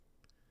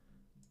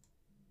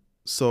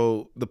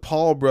So the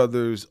Paul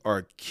brothers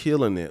are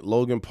killing it.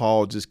 Logan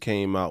Paul just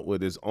came out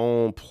with his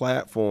own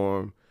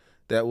platform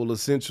that will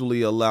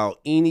essentially allow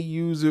any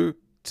user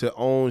to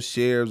own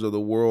shares of the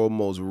world's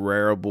most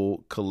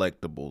rareable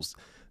collectibles.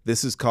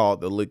 This is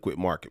called the Liquid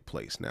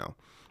Marketplace now.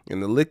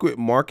 And the Liquid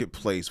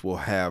Marketplace will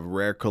have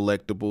rare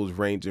collectibles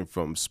ranging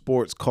from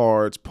sports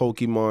cards,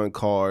 Pokemon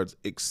cards,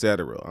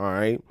 etc. All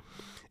right.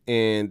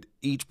 And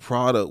each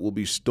product will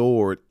be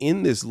stored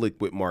in this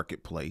Liquid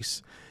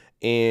Marketplace.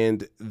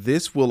 And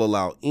this will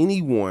allow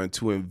anyone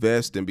to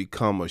invest and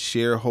become a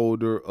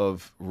shareholder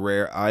of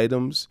rare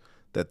items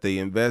that they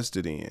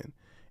invested in.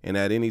 And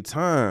at any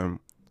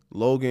time,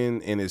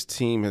 Logan and his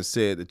team has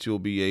said that you'll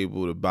be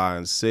able to buy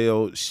and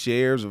sell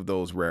shares of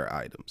those rare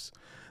items.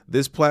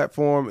 This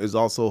platform is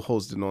also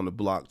hosted on the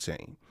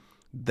blockchain.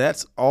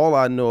 That's all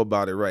I know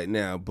about it right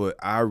now, but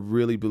I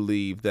really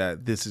believe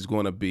that this is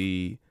going to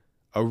be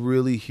a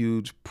really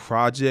huge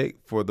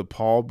project for the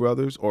Paul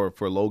brothers, or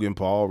for Logan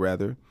Paul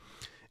rather.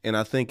 And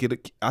I think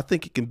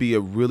it can be a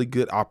really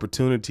good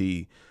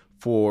opportunity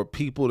for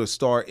people to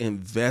start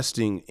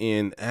investing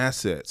in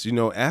assets. You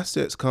know,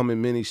 assets come in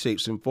many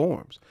shapes and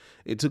forms.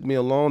 It took me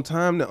a long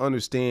time to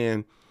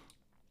understand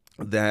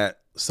that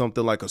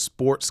something like a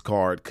sports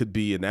card could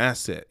be an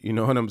asset. You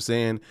know what I'm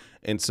saying?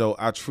 And so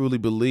I truly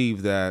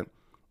believe that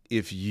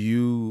if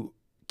you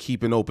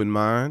keep an open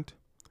mind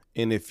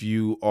and if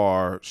you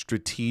are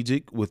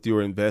strategic with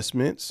your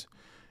investments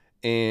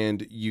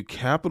and you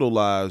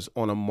capitalize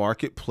on a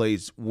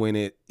marketplace when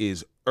it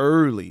is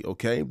early,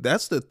 okay?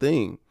 That's the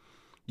thing.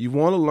 You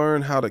want to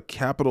learn how to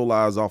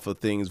capitalize off of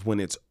things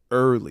when it's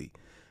early,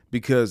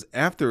 because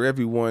after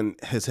everyone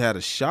has had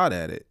a shot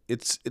at it,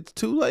 it's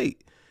too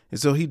late.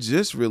 And so he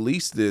just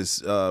released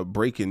this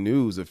breaking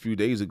news a few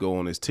days ago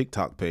on his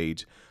TikTok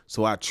page.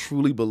 So I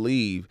truly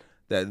believe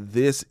that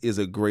this is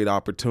a great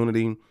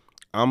opportunity.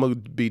 I'm going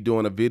to be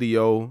doing a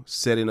video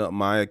setting up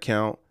my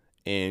account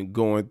and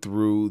going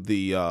through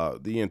the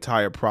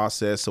entire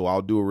process. So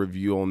I'll do a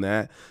review on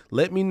that.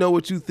 Let me know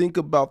what you think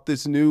about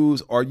this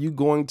news. Are you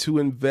going to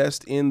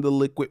invest in the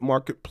Liquid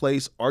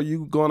Marketplace? Are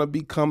you going to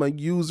become a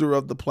user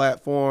of the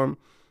platform?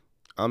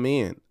 I'm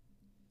in.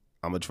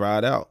 I'm going to try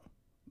it out.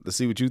 Let's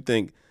see what you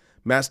think.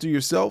 Master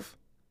yourself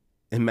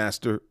and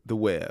master the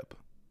web.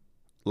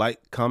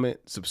 Like, comment,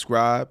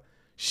 subscribe,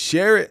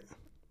 share it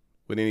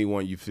with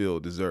anyone you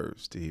feel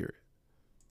deserves to hear it.